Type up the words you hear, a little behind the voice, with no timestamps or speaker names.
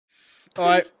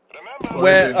Alright.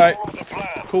 Where? Alright.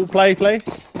 Cool. Play.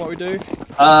 What we do? Go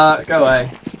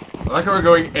away. I like how we're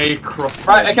going across.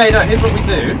 Right. Okay. No. Here's what we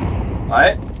do.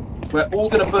 Right. We're all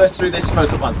gonna burst through this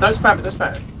smoke at once. Don't spam it. Don't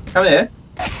spam it. Come here.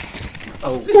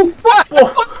 Oh.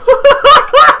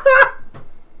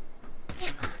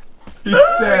 He's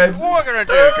dead. What we're gonna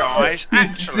do, guys?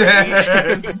 Actually.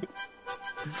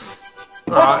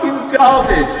 Fucking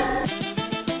garbage.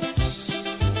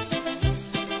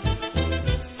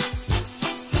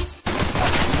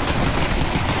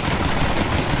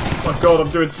 Oh my god, I'm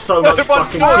doing so much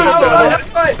fucking team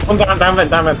damage. I'm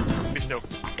down vent. Be still.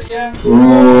 Yeah.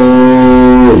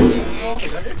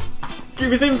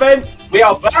 Give us in vent. We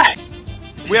are back.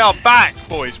 We are back,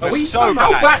 boys. We're so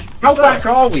back. How back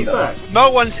are we though?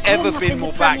 No one's ever been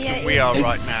more back than we are right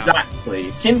now.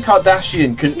 Exactly. Kim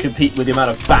Kardashian couldn't compete with the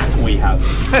amount of back we have.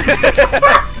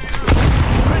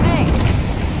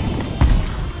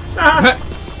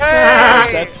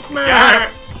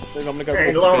 I'm gonna go.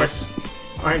 Hey Lois,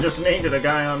 I just needed a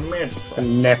guy on mid. I'll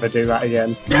never do that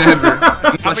again. Never.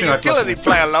 I think you're killing the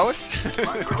player, Lois.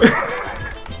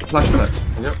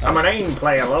 Flashback. I'm an aim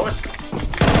player, Lois.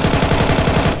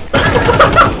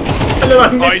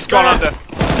 Oh, he's gone under.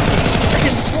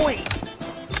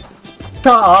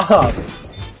 Shut up!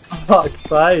 Fuck's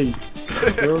sake!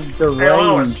 You're Hey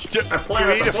Lois, deranged. I Do play we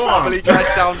with need the a Family Guy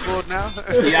soundboard now?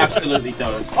 You absolutely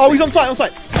don't. Oh, he's on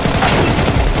site.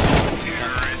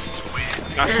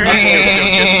 Nice to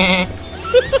meet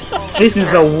This is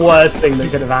the worst thing that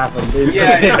could have happened.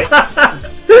 Yeah.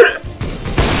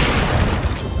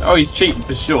 Oh, he's cheating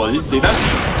for sure. Did you see that?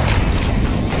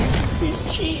 He's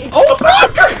cheating. Oh,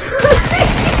 fuck!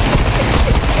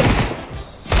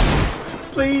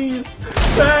 Please,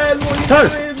 man, what are you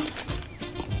doing?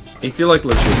 Is he like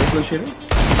blue shooting?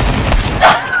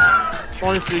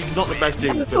 Honestly, he's not the best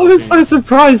dude. I was so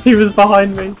surprised he was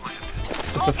behind me.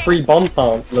 It's a free bomb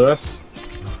plant, Lewis.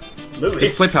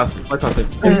 Lewis. Play past it.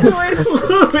 Lewis.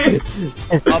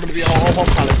 I'm gonna be on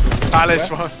Palace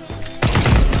one.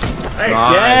 Hey,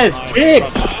 Yes,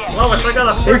 kicks! Lois, I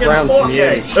got a Big friggin' round from you.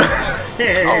 4K.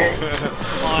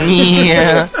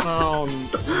 Yeah.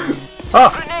 Oh,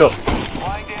 cool.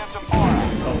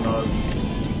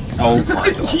 Oh my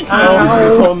god.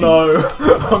 Oh no.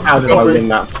 How did I win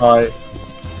that fight?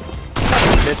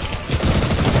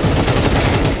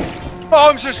 Oh,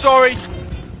 I'm so sorry.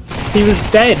 He was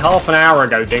dead half an hour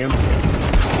ago, Dingham.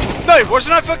 No, it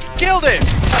wasn't. I fucking killed him.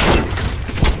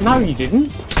 No, you didn't.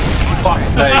 Fuck's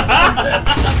sake.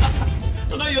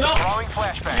 No, you're not.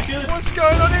 What's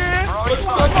going on here?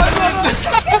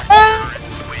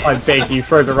 I beg you,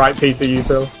 throw the right piece of you,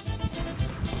 Phil.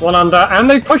 One under, and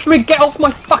they push me. Get off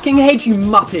my fucking head, you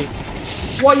muppet!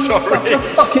 Why are you such a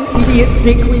fucking idiot,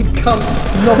 dickweed cunt,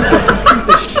 non-fucking piece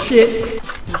of shit,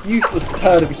 useless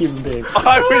turd of a human being.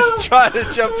 I was trying to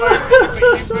jump over you,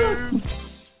 but you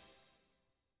moved.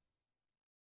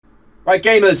 Right,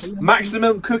 gamers,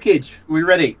 maximum cookage. Are we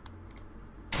ready?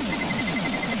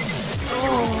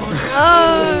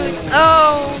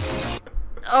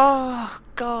 Oh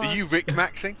god. Are you Rick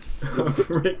Maxing?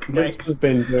 Rick Max Max. has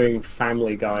been doing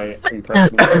Family Guy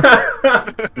impressions.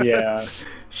 Yeah.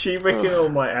 She wrecking all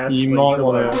my ass. You links might on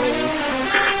wanna- my wall.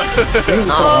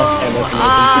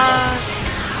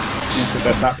 You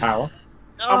possess that power.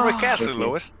 I'm Rick Astley,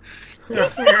 Lois.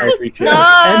 I appreciate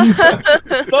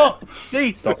it. Stop!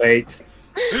 Cease! Stop. 8.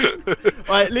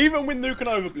 Right, leave him with Nuke and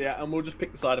Overblear and we'll just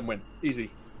pick the side and win. Easy.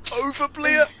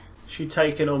 Overblear. She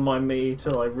taking on my meat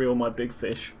till I reel my big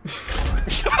fish.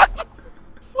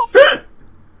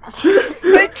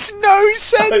 Makes no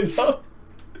sense. I know.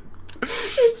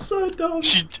 It's so dumb.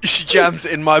 She jams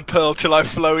it in my pearl till I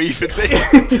flow evenly.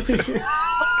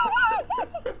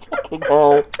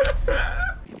 Oh.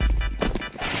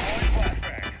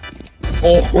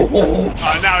 Oh. Oh,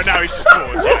 now he's just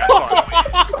bored. Yeah,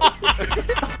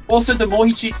 Also, the more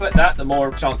he cheats like that, the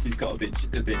more chance he's got a bit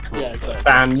cool. Yeah, so.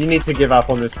 Bam, you need to give up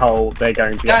on this whole they're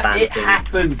going to get That, banned it thing.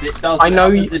 happens, it does. I know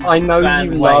it you- happens in I know you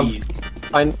bad love- ways.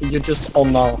 You're just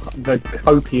on the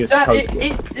copious That,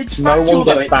 copious. it's No one factual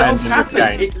though, gets it banned does in this happen.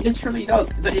 game. It literally does.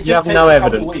 It just You have takes no a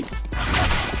couple evidence. weeks.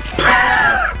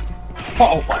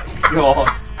 Oh my god.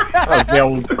 That was the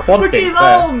old quad Look at thing his there.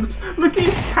 arms! Look at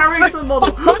his character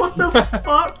model! What the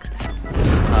fuck?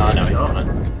 No, he's not.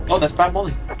 Oh, that's bad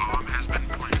Molly.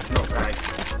 Not right.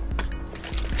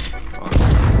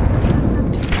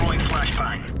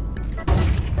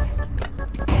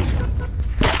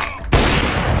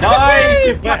 Nice!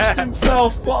 He flashed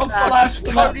himself! What a flash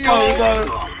from that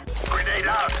photo!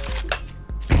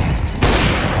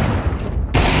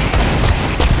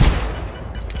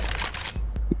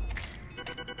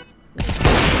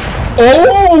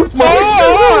 Oh my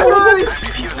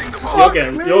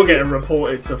You're getting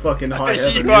reported to fucking high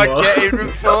heaven. You are getting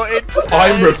reported.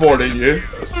 I'm reporting you.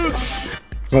 It's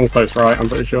all close right, I'm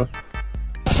pretty sure.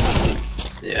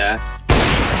 Yeah.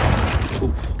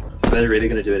 Oof. They're really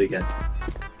gonna do it again.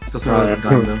 Doesn't really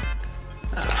time though.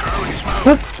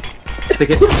 Stick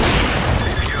it.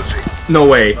 No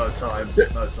way. No time. No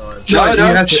time. No, you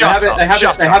no, have to-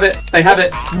 they have it. They have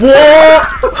it. What?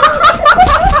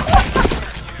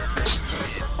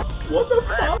 What the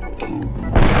fuck?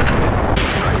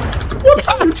 What's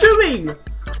he doing?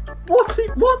 What's my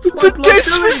The blood doing?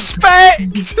 disrespect!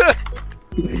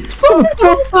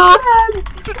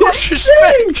 The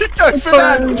disrespect to go for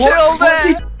that kill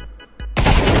there!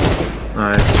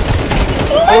 Nice.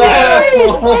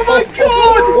 Oh my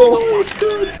god!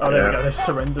 Oh, there we go. They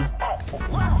surrendered.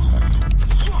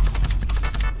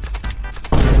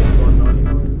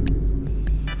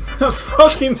 A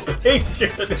fucking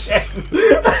picture again.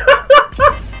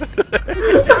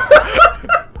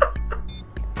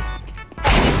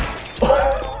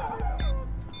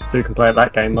 So you can play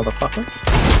that game, motherfucker.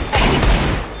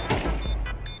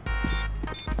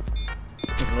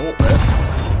 There's an AWP there.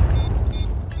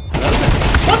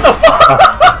 What the fuck?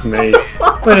 Me.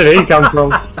 Where did he come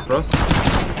from? Cross.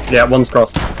 Yeah, one's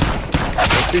crossed.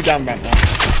 Two down ramp now.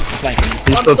 Flanking.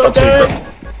 He's I'm still so top dead.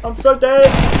 secret. I'm so dead.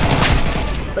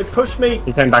 They pushed me.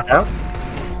 He came back out.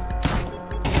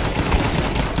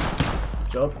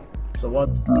 Job. So what?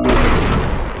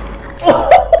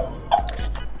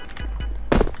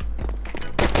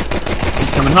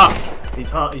 He's coming up.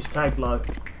 He's hot. He's tagged low.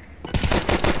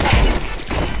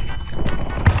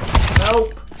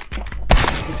 Help!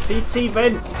 The CT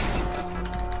vent.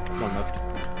 One left.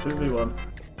 2v1.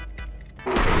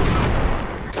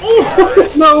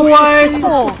 No way!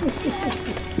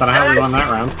 Don't know how we won that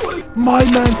round. My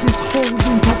man's is holding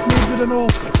top mid with an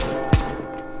AWP.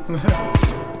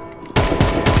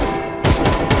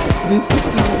 This is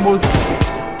the most...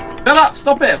 Shut up!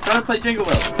 Stop it! I'm trying to play Jingle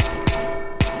Bells.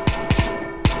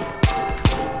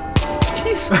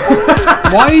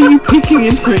 Why are you peeking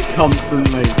into it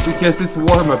constantly? Because it's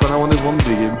warm up and I wanted one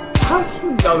dig him. How do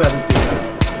you know how to do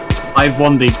that? I've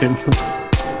one deeped him.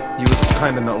 He was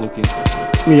kinda not looking.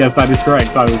 Yes, that is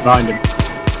correct. I was behind him.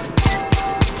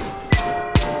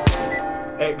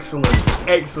 Excellent.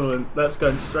 Excellent. That's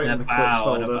going straight in the clutch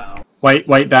folder.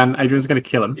 Wait, Dan. Adrian's gonna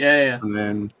kill him. Yeah. And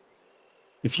then...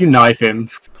 If you knife him,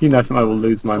 I will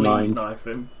lose my Please mind. knife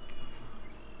him.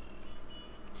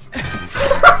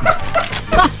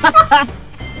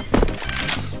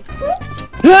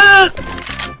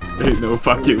 Ain't no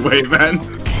fucking way, man.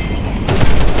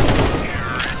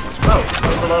 Oh, that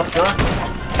was the last guy.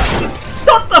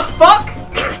 What the fuck?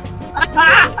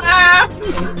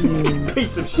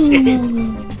 Piece of shit.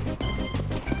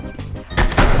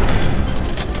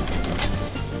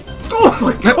 Oh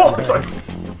my god!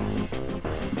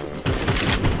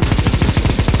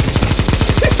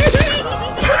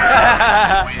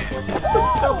 It's the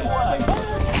dumbest thing.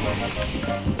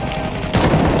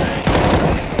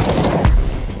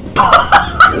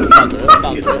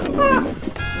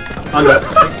 Under.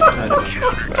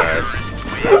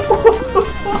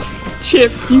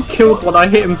 Chips, you killed one. I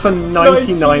hit him for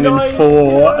 99 and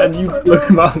 4, and you blew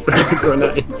him up with a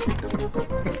grenade.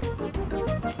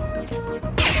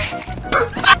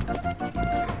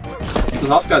 The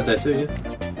last guy's there too, yeah.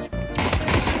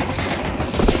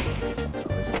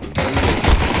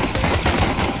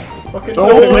 Fucking Oh,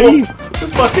 door! please! The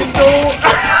fucking door!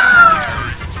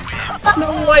 No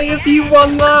way have you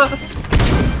won that!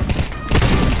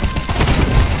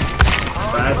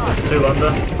 Bad, there's 2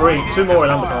 under. 3, 2 more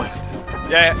in underpass.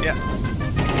 Yeah.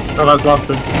 Oh, that's last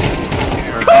two.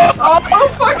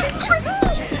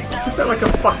 Is that like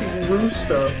a fucking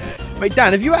rooster? Wait,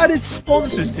 Dan, have you added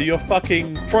sponsors to your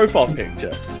fucking profile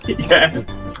picture? Yeah.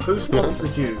 Who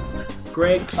sponsors you?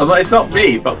 Greg's, It's not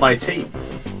me, but my team.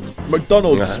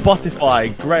 McDonald's,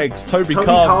 Spotify, Greg's, Toby Tony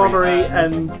Carvery. Carvery,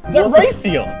 and... Is that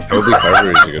Raytheon? Toby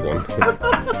Carvery is a good one.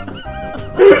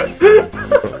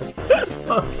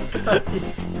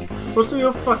 What's with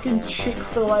your fucking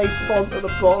Chick-fil-A font at the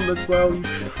bottom as well, you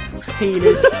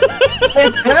penis?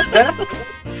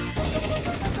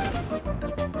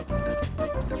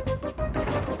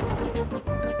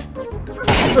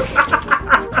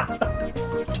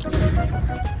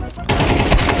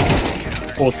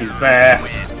 Of course he's there.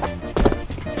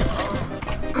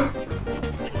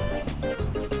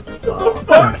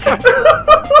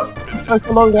 That's a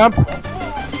long gap.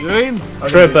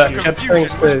 True, but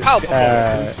Confusion was palpable.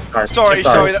 Sorry.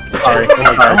 Sorry.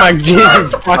 Oh my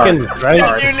Jesus fucking Christ.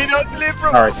 Genuinely not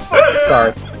deliverable.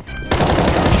 Sorry.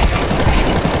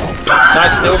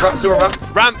 Nice, still run.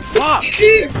 Ramp, fuck!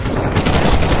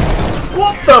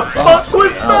 What the fuck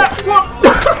was that?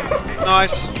 What?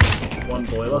 Nice. One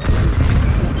boiler.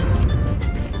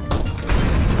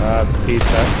 P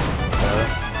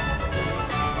set.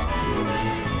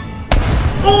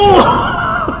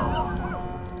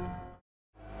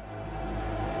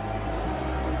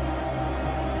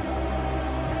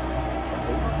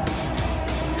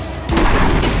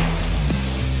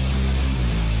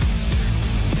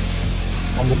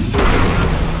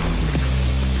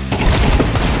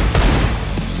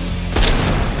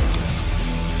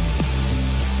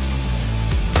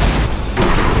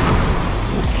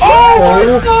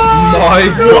 My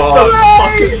What the god!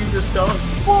 fuck have you just done?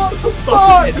 What the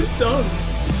fuck have you just done?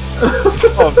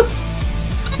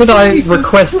 Could I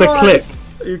request a clip?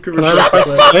 You can Can I request request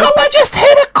a clip. I just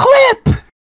hit a clip!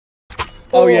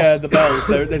 Oh yeah, the bells.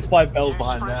 There's 5 bells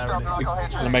behind there, and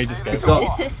the major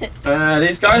scale.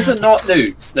 These guys are not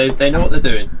newts. They know what they're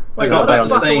doing. Wait, They got why on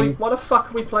the the fuck are we, same. why the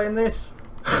fuck are we playing this?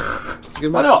 It's a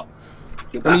good Why map. not?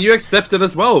 I mean, you accepted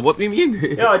as well. What do you mean?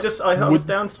 Yeah, I was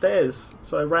downstairs,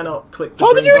 so I ran up, clicked the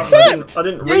What did green you button. accept? I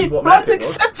didn't Yeah, read what Brad map it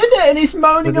was. accepted it and he's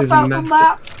moaning With his about the massive-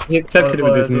 map. He accepted it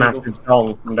with his Oh, massive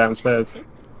dong from downstairs.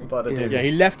 But I did. Yeah,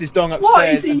 he left his dong What is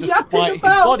upstairs, he and despite yapping his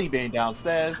about? body being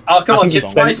downstairs. Oh, come I on, think just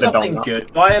it's buy sent the something dong up.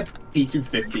 good. Buy a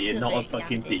P250 and not a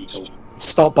fucking Deagle.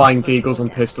 Stop buying deagles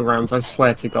and pistol rounds, I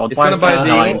swear to God. He's gonna buy a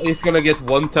Buy deal. He's gonna get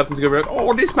one tap and he's gonna be like,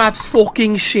 oh, this map's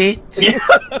fucking shit.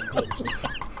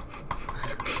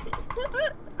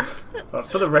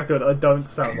 For the record, I don't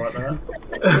sound like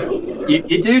that.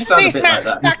 You do sound a bit like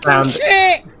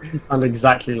that. You sound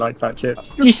exactly like that,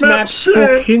 Chips. This map's shit.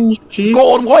 Fucking shit.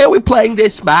 God, why are we playing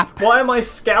this map? Why am I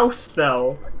scouse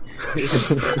now?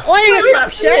 Why This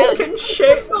map's fucking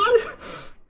shit.